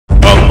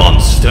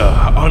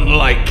monster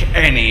unlike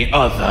any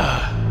other.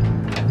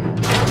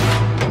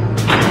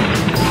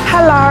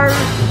 Hello.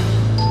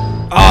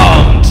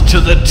 Armed to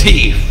the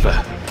teeth.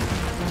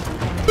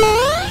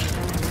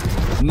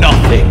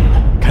 Nothing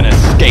can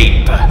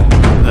escape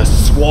the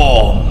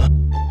swarm.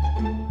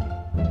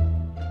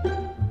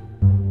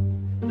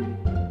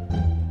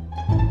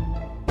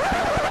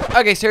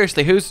 Okay,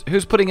 seriously,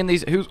 who's putting in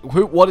these?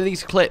 What are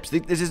these clips?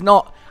 This is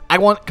not.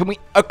 Can we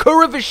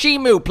Akura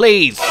Vashimu,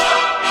 please?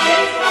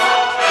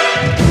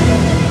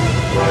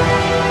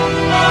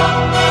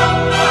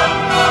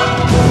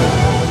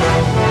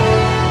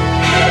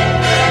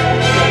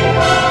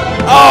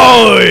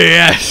 Oh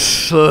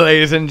yes,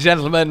 ladies and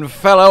gentlemen,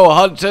 fellow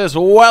hunters,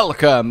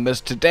 welcome,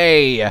 as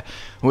today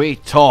we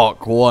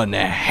talk one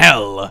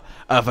hell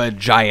of a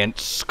giant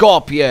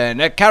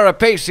scorpion, a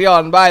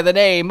Carapaceon by the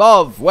name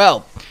of,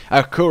 well,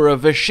 Akura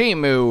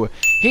Vashimu.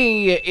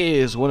 He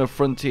is one of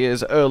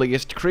Frontier's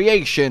earliest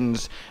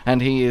creations,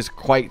 and he is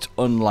quite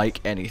unlike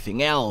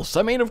anything else.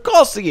 I mean, of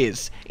course he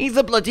is. He's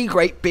a bloody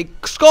great big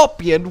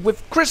scorpion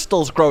with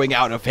crystals growing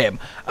out of him.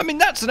 I mean,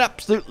 that's an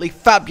absolutely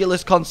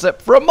fabulous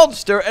concept for a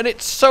monster, and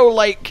it's so,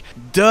 like,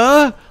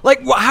 duh?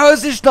 Like, how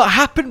has this not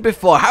happened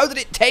before? How did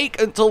it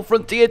take until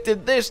Frontier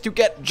did this to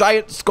get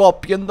Giant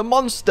Scorpion the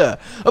monster?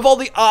 Of all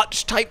the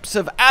archetypes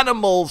of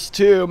animals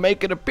to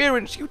make an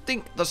appearance, you'd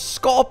think the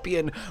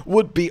scorpion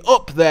would be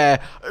up there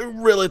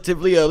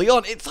relatively early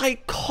on. It's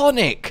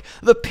iconic.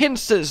 The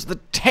pincers, the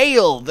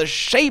tail, the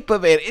shape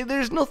of it.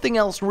 There's nothing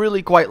else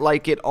really quite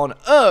like it on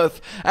Earth,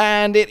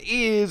 and it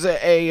is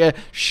a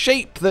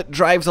shape that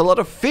drives a lot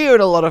of fear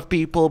in a lot of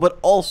people, but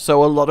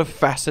also a lot of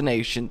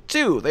fascination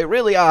too. They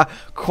really are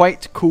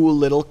quite cool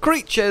little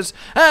creatures,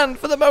 and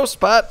for the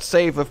most part,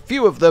 save a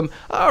few of them,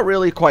 are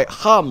really quite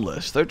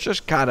harmless. They're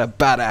just kind of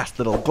badass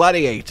little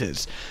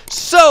gladiators.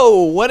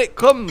 So, when it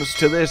comes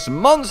to this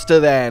monster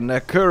then,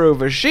 Akura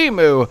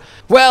Vashimu,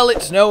 well,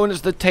 it's known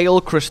as the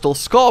tail crystal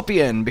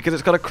scorpion because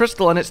it's got a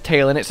crystal on its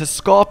tail and it's a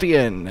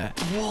scorpion.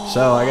 Whoa.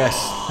 So I guess,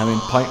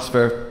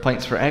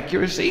 points for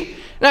accuracy.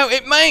 Now,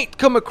 it might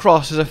come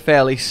across as a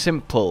fairly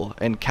simple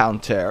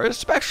encounter,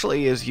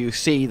 especially as you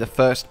see the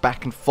first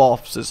back and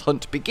forths as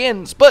hunt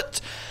begins,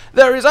 but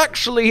there is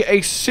actually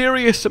a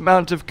serious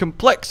amount of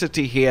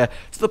complexity here,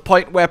 to the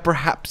point where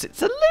perhaps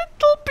it's a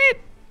little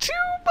bit too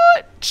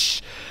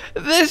much.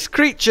 This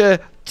creature,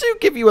 to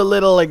give you a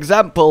little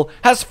example,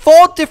 has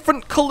 4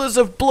 different colours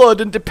of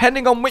blood, and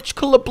depending on which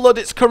colour blood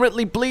it's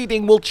currently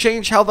bleeding will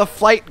change how the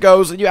fight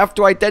goes, and you have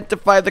to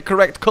identify the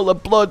correct colour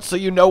blood so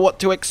you know what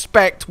to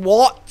expect.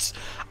 What?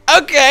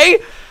 Okay,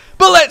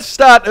 but let's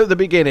start at the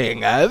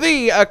beginning.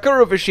 The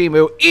Akura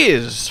Vashimu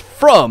is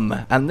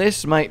from, and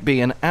this might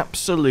be an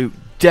absolute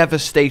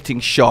devastating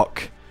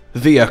shock,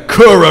 the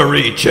Akura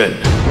region.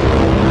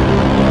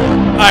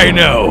 I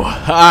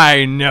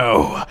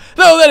know.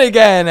 Though then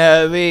again,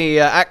 the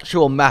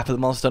actual map of the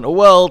Monster Hunter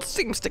World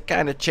seems to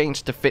kind of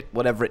change to fit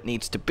whatever it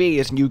needs to be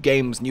as new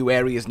games, new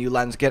areas, new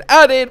lands get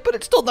added, but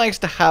it's still nice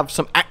to have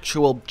some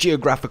actual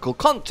geographical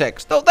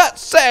context. Though that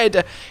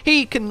said,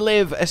 he can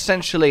live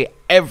essentially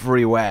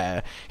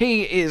everywhere.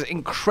 He is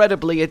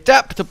incredibly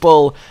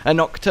adaptable, a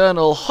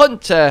nocturnal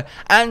hunter,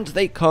 and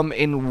they come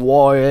in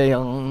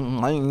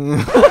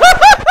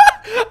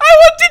I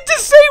wanted to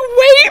say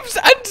waves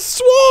and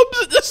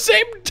swarms at the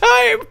same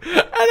time,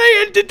 and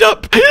I ended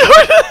up...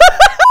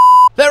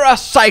 There are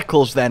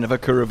cycles then of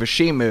Akura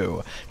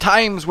Vashimu.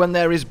 Times when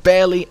there is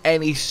barely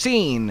any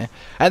seen,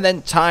 and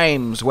then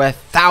times where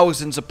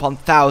thousands upon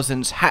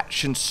thousands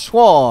hatch and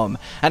swarm,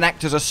 and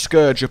act as a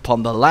scourge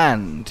upon the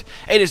land.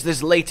 It is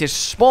this latest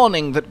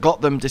spawning that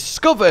got them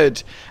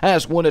discovered,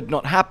 as one had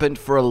not happened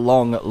for a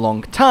long,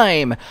 long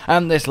time,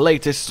 and this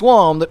latest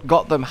swarm that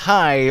got them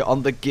high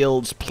on the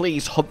guild's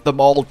please hunt them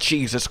all,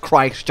 Jesus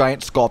Christ,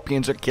 giant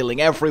scorpions are killing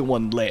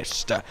everyone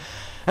list.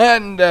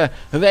 And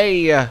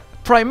they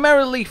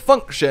primarily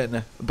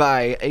function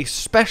by a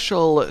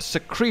special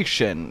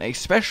secretion, a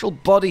special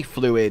body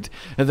fluid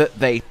that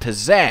they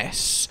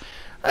possess.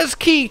 As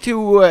key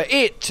to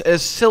it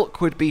as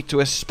silk would be to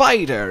a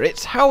spider,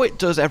 it's how it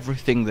does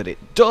everything that it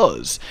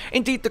does.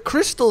 Indeed, the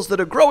crystals that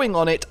are growing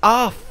on it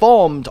are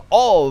formed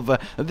of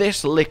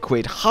this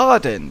liquid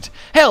hardened.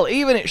 Hell,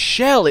 even its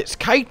shell, its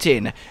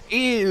chitin,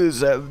 is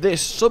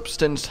this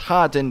substance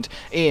hardened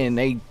in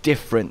a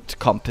different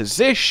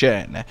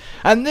composition.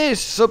 And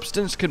this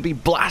substance can be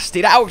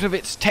blasted out of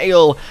its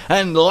tail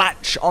and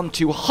latch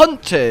onto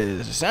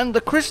hunters. And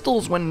the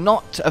crystals, when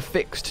not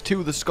affixed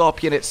to the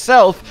scorpion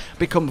itself,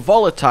 become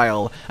volatile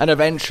and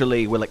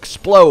eventually will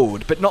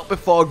explode, but not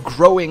before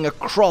growing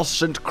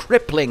across and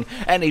crippling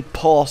any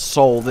poor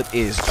soul that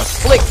is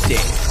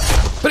afflicted.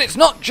 But it's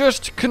not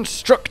just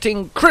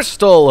constructing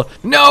crystal.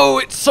 No,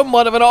 it's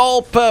somewhat of an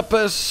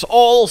all-purpose,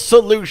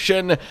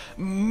 all-solution,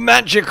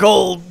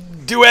 magical,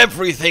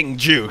 do-everything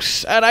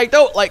juice. And I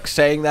don't like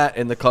saying that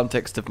in the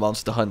context of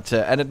Monster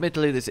Hunter, and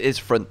admittedly this is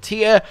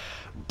Frontier,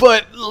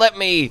 but let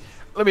me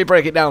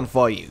break it down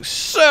for you.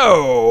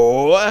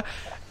 So,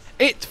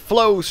 it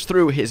flows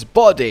through his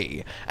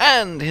body,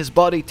 and his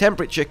body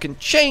temperature can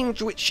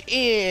change, which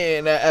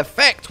in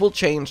effect will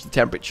change the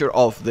temperature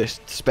of this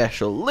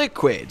special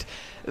liquid.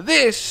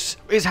 This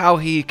is how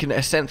he can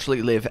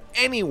essentially live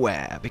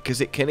anywhere, because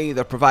it can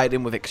either provide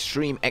him with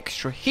extreme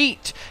extra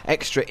heat,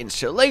 extra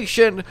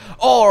insulation,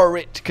 or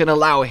it can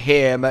allow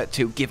him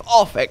to give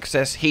off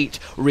excess heat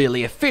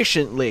really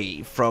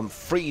efficiently. From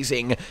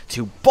freezing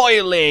to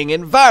boiling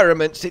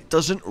environments, it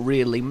doesn't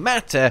really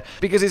matter,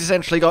 because it's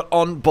essentially got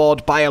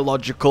onboard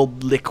biological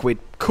liquid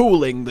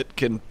cooling that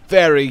can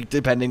vary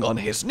depending on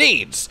his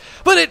needs.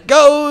 But it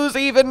goes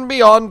even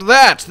beyond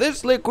that.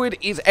 This liquid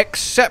is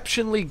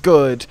exceptionally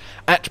good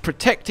at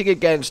protecting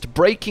against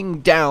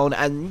breaking down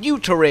and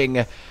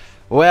neutering,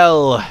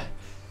 well,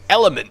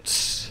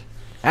 elements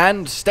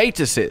and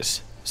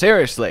statuses.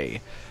 Seriously.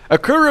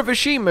 Akura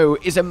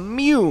Vashimu is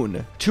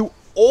immune to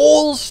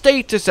all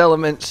status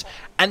elements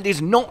and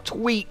is not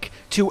weak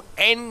to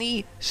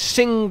any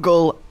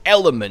single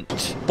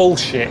element.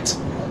 Bullshit.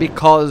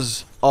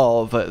 Because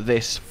of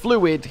this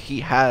fluid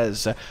he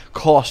has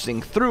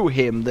coursing through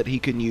him that he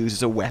can use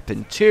as a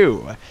weapon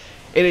too.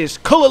 It is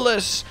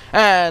colorless,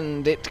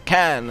 and it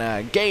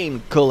can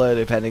gain color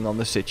depending on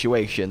the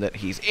situation that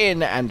he's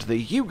in and the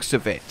use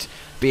of it,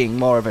 being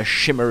more of a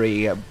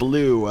shimmery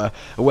blue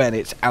when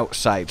it's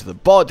outside the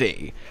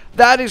body.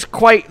 That is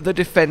quite the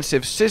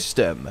defensive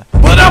system.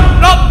 But I'm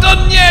not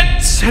done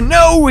yet!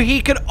 No,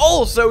 he can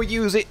also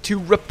use it to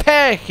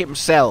repair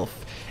himself.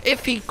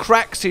 If he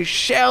cracks his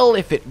shell,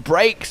 if it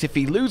breaks, if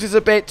he loses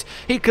a bit,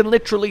 he can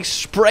literally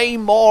spray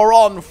more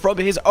on from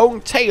his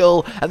own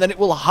tail, and then it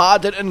will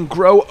harden and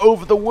grow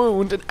over the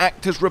wound and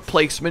act as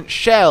replacement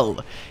shell.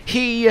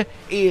 He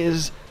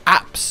is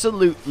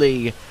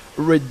absolutely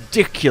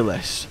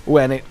ridiculous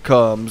when it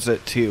comes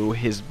to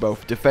his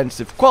both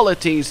defensive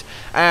qualities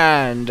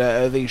and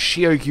the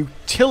sheer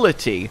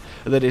utility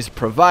that is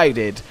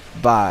provided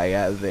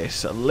by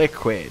this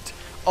liquid.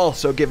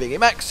 Also giving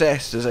him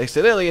access, as I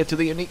said earlier, to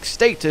the unique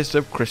status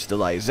of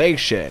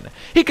crystallization.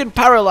 He can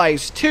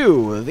paralyze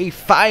too. The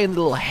fine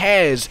little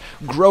hairs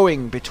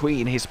growing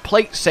between his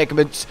plate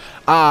segments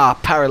are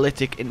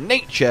paralytic in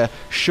nature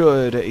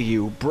should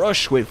you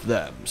brush with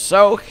them.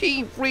 So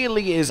he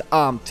really is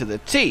armed to the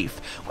teeth,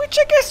 which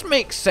I guess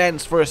makes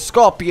sense for a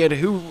scorpion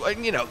who,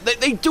 you know,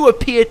 they do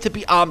appear to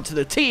be armed to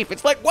the teeth.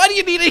 It's like, why do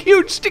you need a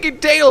huge sticking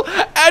tail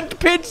and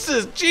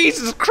pincers?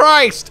 Jesus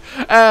Christ!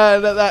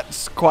 And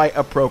that's quite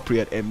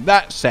appropriate in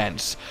that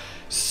sense.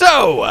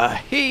 So,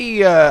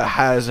 he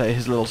has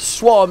his little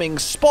swarming,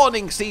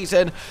 spawning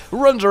season,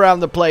 runs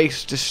around the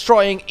place,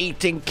 destroying,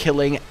 eating,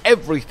 killing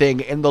everything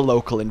in the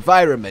local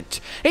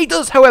environment. He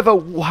does, however,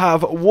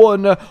 have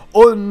one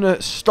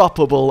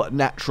unstoppable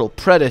natural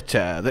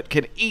predator that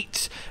can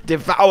eat,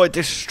 devour,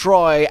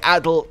 destroy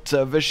adult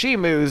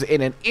Vashimus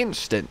in an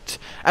instant,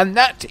 and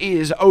that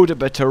is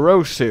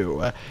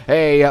Odobatorosu,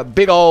 a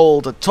big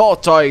old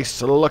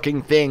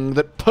tortoise-looking thing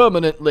that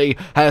permanently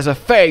has a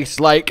face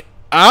like,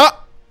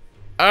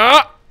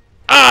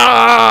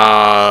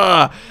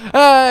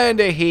 and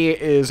he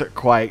is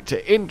quite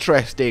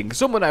interesting.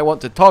 Someone I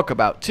want to talk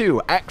about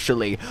too,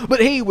 actually.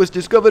 But he was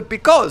discovered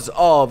because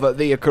of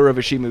the Akura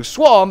Vashimu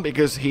swarm,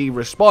 because he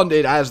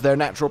responded as their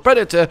natural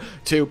predator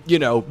to, you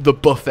know, the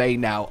buffet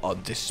now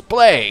on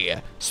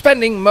display.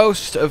 Spending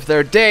most of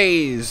their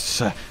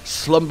days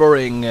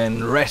slumbering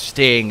and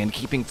resting and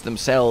keeping to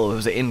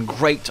themselves in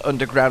great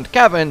underground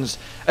caverns,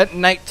 at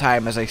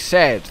nighttime, as I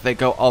said, they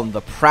go on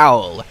the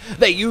prowl.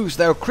 They use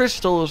their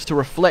crystals to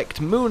reflect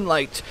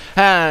moonlight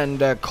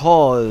and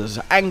cause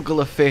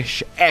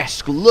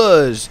anglerfish-esque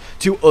lures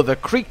to other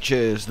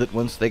creatures that,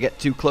 once they get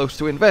too close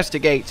to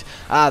investigate,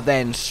 are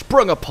then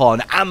sprung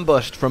upon,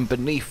 ambushed from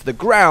beneath the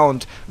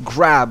ground,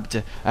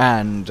 grabbed,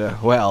 and,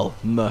 well,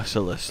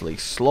 mercilessly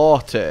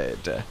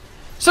slaughtered.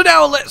 So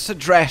now let's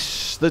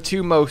address the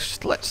two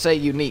most, let's say,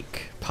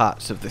 unique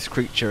parts of this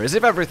creature, as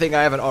if everything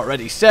I haven't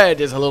already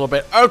said is a little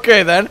bit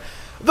okay then.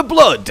 The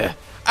blood.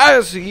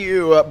 As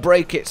you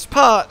break its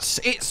parts,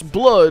 its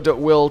blood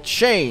will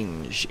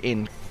change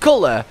in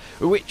color,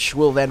 which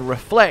will then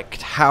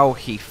reflect how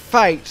he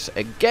fights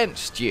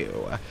against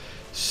you.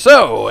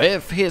 So,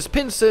 if his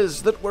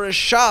pincers that were as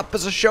sharp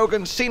as a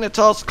Shogun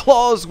Senator's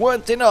claws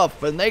weren't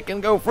enough and they can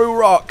go through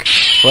rock,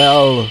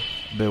 well,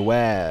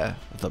 beware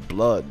the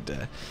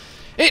blood.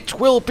 It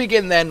will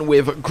begin then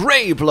with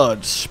grey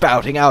blood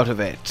spouting out of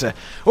it.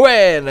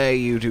 When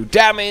you do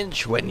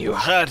damage, when you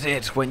hurt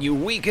it, when you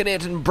weaken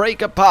it and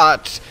break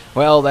apart,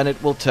 well, then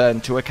it will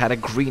turn to a kind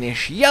of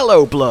greenish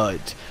yellow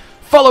blood.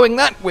 Following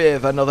that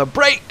with another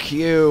break,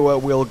 you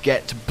will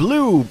get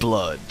blue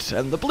blood,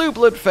 and the blue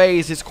blood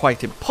phase is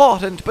quite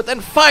important, but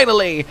then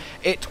finally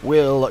it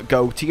will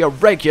go to your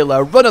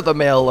regular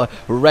run-of-the-mill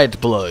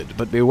red blood.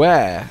 But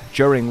beware,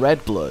 during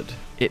red blood,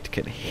 it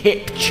can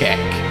hip check.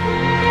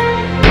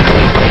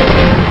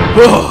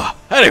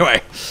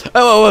 Anyway,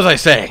 what was I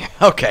saying?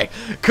 Okay,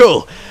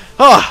 cool.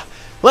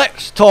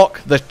 let's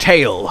talk the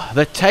tail.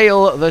 The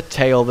tail, the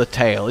tail, the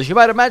tail. As you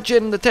might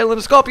imagine, the tail of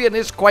the scorpion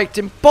is quite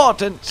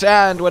important,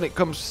 and when it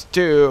comes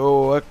to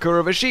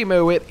Akura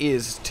Vashimu, it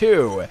is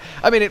too.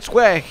 I mean, it's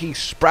where he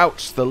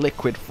sprouts the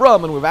liquid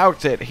from, and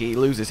without it, he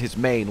loses his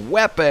main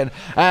weapon,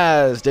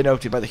 as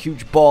denoted by the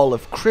huge ball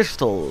of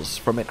crystals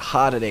from it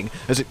hardening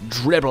as it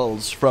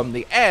dribbles from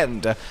the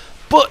end.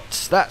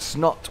 But that's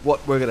not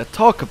what we're going to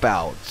talk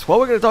about. What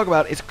we're going to talk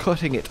about is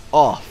cutting it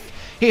off.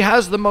 He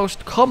has the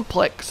most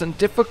complex and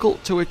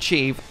difficult to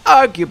achieve,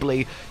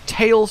 arguably,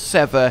 tail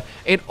sever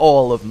in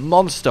all of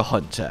Monster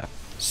Hunter.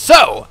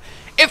 So,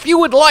 if you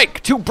would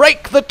like to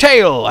break the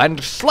tail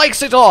and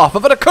slice it off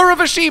of an Akura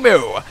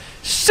Vashimu,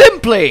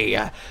 simply,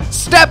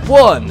 Step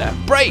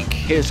 1, break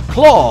his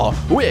claw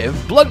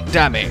with blunt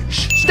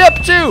damage. Step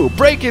 2,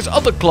 break his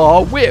other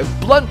claw with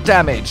blunt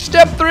damage.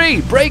 Step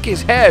 3, break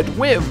his head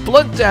with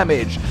blunt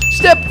damage.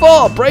 Step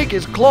 4, break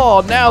his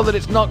claw now that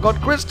it's not got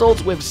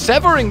crystals with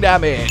severing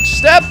damage.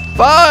 Step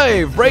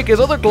 5, break his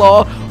other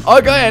claw,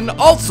 again,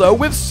 also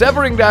with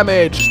severing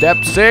damage. Step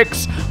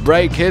 6,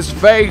 break his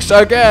face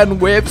again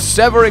with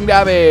severing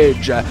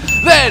damage.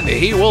 Then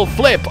he will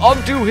flip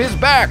onto his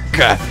back.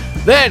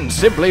 Then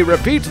simply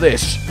repeat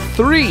this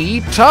 3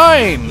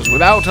 times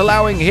without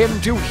allowing him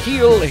to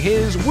heal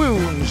his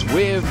wounds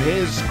with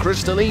his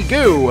crystally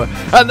goo.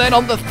 And then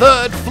on the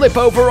 3rd flip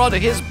over onto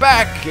his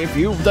back, if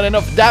you've done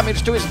enough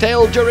damage to his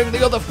tail during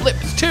the other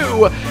flips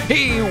too,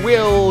 he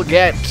will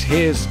get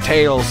his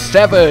tail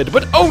severed,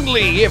 but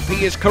only if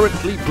he is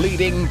currently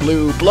bleeding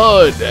blue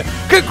blood.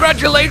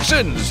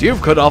 Congratulations,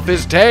 you've cut off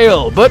his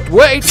tail, but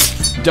wait!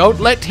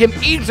 Don't let him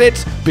eat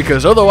it,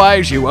 because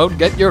otherwise you won't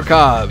get your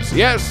carbs.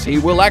 Yes, he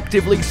will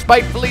actively,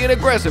 spitefully, and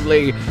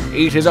aggressively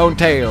eat his own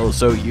tail,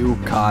 so you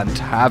can't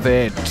have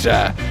it.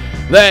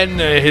 Then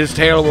his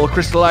tail will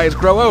crystallize,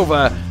 grow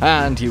over,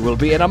 and you will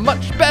be in a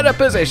much better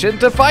position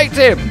to fight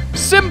him.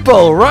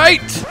 Simple,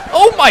 right?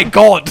 Oh my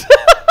god!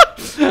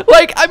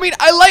 Like, I mean,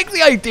 I like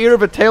the idea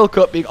of a tail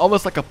cut being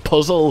almost like a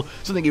puzzle,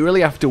 something you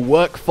really have to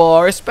work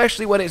for,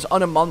 especially when it's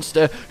on a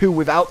monster who,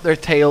 without their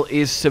tail,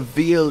 is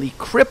severely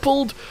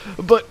crippled.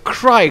 But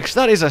Christ,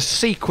 that is a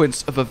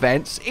sequence of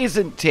events,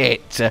 isn't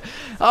it?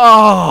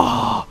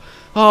 Oh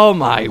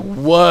my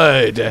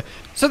word.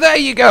 So there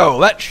you go,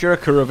 that's your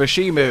Akura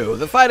Vashimu.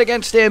 The fight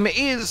against him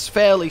is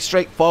fairly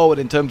straightforward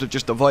in terms of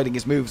just avoiding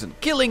his moves and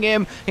killing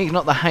him. He's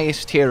not the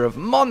highest tier of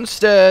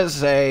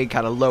monsters, a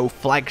kind of low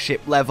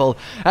flagship level,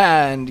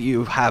 and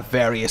you have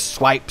various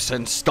swipes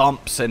and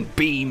stomps and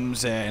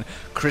beams and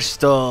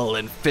crystal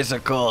and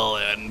physical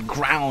and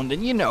ground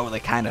and you know the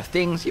kind of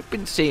things, you've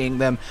been seeing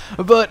them.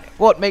 But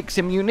what makes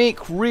him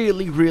unique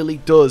really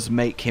does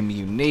make him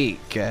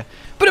unique.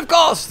 But of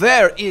course,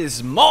 there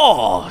is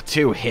more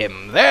to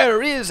him.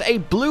 There is a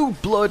blue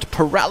blood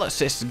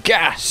paralysis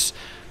gas.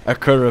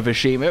 Akura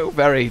Vashimu,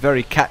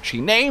 very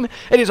catchy name.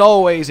 It is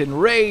always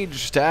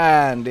enraged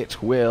and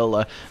it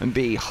will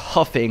be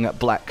huffing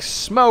black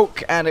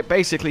smoke, and it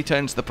basically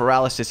turns the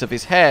paralysis of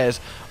his hairs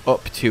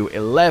up to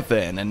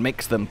 11 and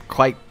makes them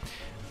quite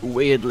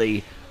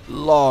weirdly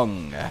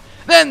long.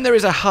 Then there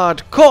is a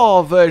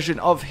hardcore version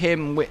of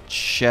him,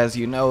 which, as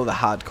you know, the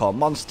hardcore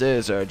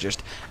monsters are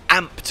just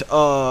amped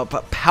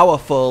up,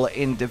 powerful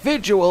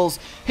individuals.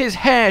 His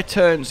hair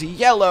turns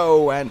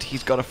yellow, and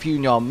he's got a few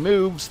more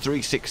moves,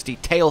 360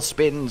 tail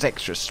spins,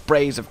 extra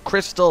sprays of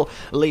crystal,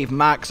 leave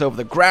marks over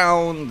the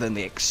ground, then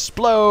they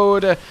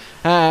explode,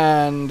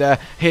 and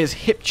his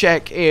hip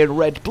check in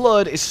red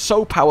blood is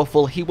so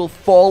powerful he will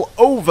fall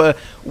over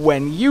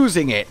when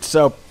using it,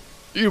 so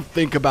you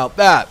think about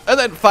that. And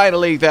then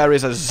finally there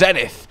is a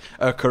zenith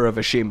Akura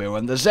Vashimu,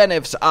 and the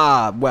zeniths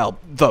are, well,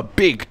 the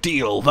big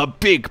deal, the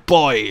big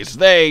boys.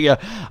 They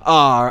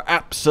are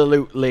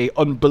absolutely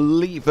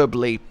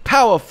unbelievably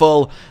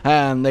powerful,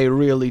 and they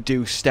really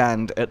do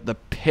stand at the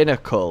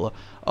pinnacle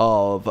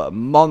of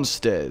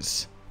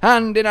monsters.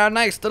 And in our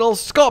nice little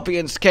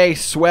Scorpion's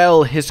case,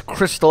 well, his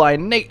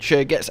crystalline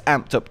nature gets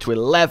amped up to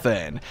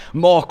 11.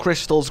 More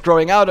crystals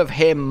growing out of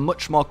him,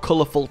 much more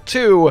colourful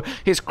too.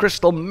 His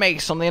crystal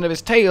mace on the end of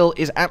his tail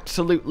is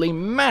absolutely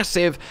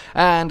massive,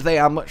 and they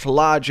are much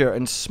larger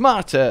and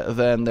smarter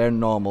than their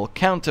normal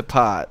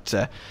counterpart.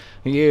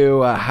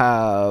 You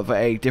have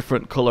a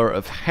different color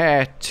of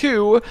hair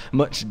too,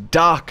 much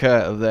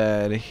darker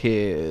than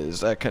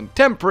his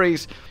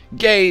contemporaries.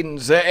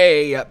 Gains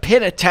a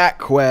pin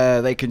attack where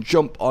they can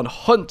jump on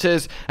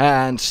hunters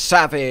and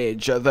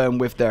savage them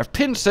with their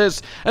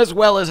pincers, as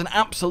well as an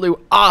absolute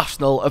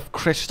arsenal of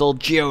crystal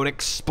geode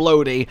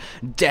exploding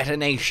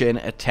detonation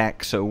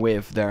attacks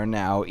with their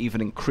now even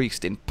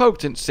increased in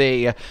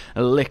potency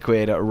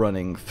liquid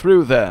running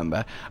through them.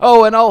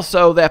 Oh, and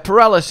also their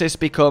paralysis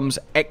becomes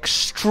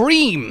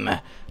extreme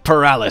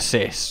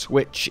paralysis,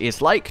 which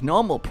is like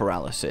normal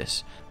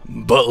paralysis,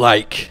 but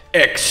like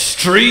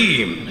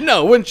extreme.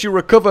 No, once you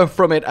recover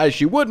from it as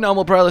you would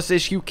normal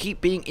paralysis, you keep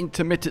being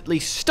intermittently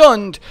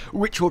stunned,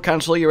 which will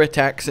cancel your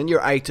attacks and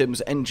your items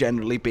and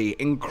generally be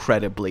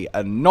incredibly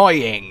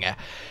annoying.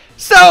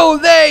 So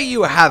there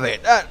you have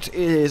it. That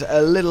is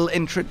a little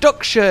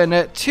introduction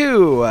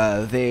to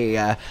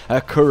the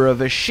Akura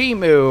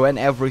Vashimu and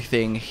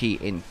everything he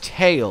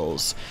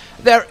entails.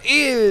 There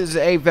is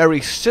a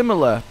very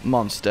similar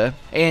monster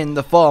in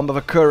the form of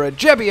Akura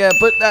Jebia,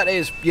 but that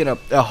is, you know,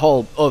 a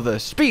whole other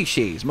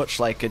species. Much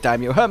like a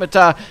Daimyo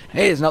Hermitar,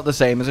 he is not the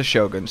same as a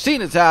Shogun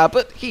Zenith,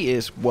 but he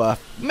is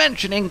worth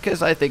mentioning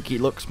because I think he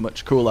looks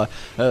much cooler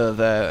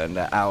than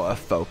our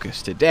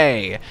focus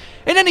today.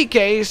 In any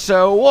case,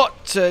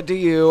 what do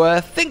you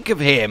think of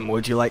him?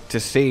 Would you like to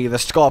see the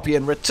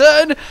Scorpion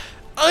return?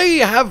 I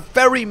have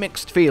very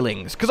mixed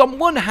feelings, because on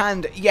one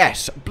hand,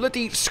 yes,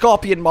 bloody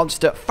Scorpion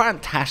monster,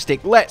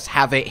 fantastic, let's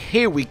have it,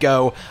 here we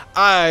go,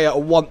 I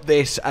want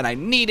this, and I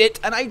need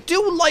it, and I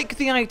do like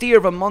the idea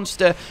of a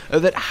monster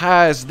that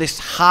has this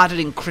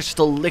hardening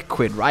crystal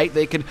liquid, right?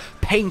 They can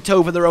paint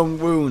over their own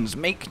wounds,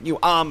 make new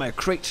armor,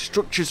 create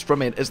structures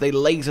from it as they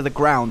laser the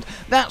ground.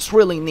 That's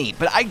really neat,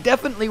 but I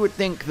definitely would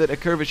think that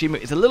Akura Vashimu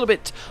is a little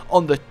bit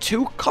on the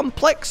too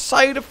complex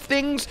side of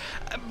things.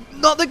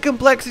 Not that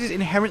complexity is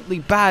inherently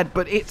bad,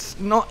 but it's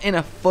not in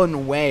a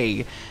fun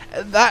way.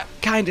 That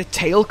kind of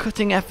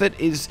tail-cutting effort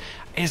is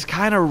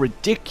kind of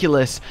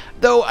ridiculous.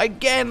 Though,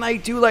 again, I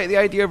do like the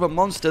idea of a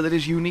monster that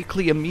is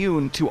uniquely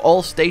immune to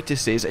all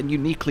statuses and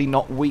uniquely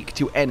not weak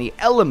to any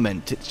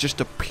element. It's just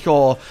a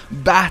pure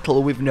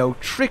battle with no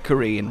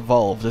trickery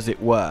involved, as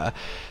it were.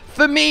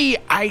 For me,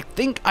 I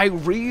think I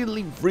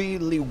really,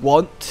 really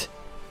want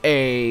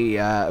a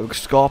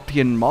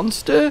Scorpion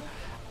monster.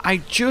 I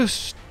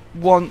just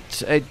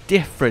want a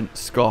different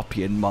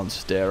Scorpion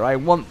monster. I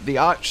want the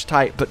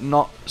archetype, but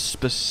not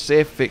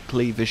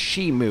specifically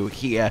Vashimu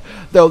here,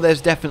 though there's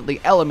definitely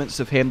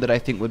elements of him that I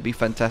think would be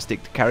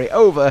fantastic to carry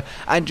over,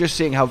 and just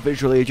seeing how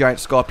visually a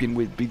giant Scorpion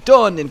would be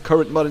done in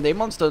current modern day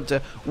Monster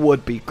Hunter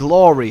would be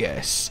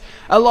glorious.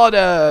 A lot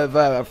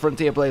of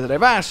Frontier players that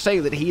I've asked say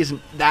that he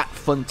isn't that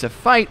fun to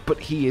fight, but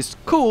he is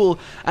cool,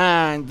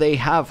 and they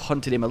have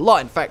hunted him a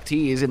lot. In fact,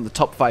 he is in the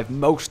top 5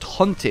 most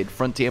hunted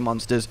Frontier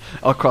monsters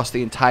across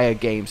the entire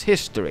game's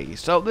history,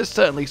 so there's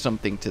certainly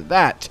something to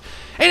that.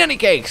 In any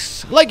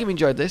case, like if you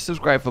enjoyed this,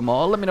 subscribe for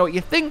more, let me know what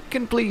you think,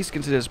 and please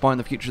consider supporting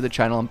the future of the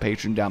channel on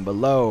Patreon down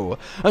below.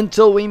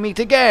 Until we meet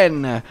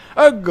again,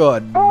 a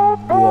goodbye.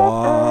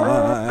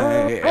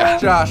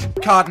 Josh,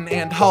 Cotton,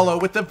 and Hollow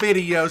with the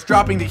videos,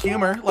 dropping the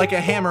humor like a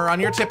hammer on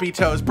your tippy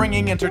toes,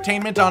 bringing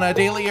entertainment on a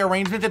daily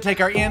arrangement to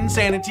take our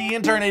insanity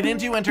and turn it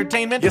into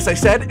entertainment. Yes, I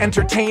said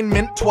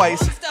entertainment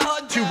twice,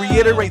 to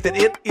reiterate that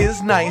it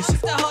is nice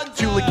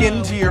to look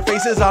into your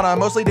faces on a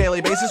mostly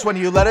daily basis when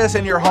you let us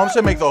in your homes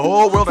to make the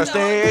whole world a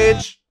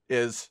stage.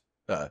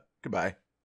 Goodbye.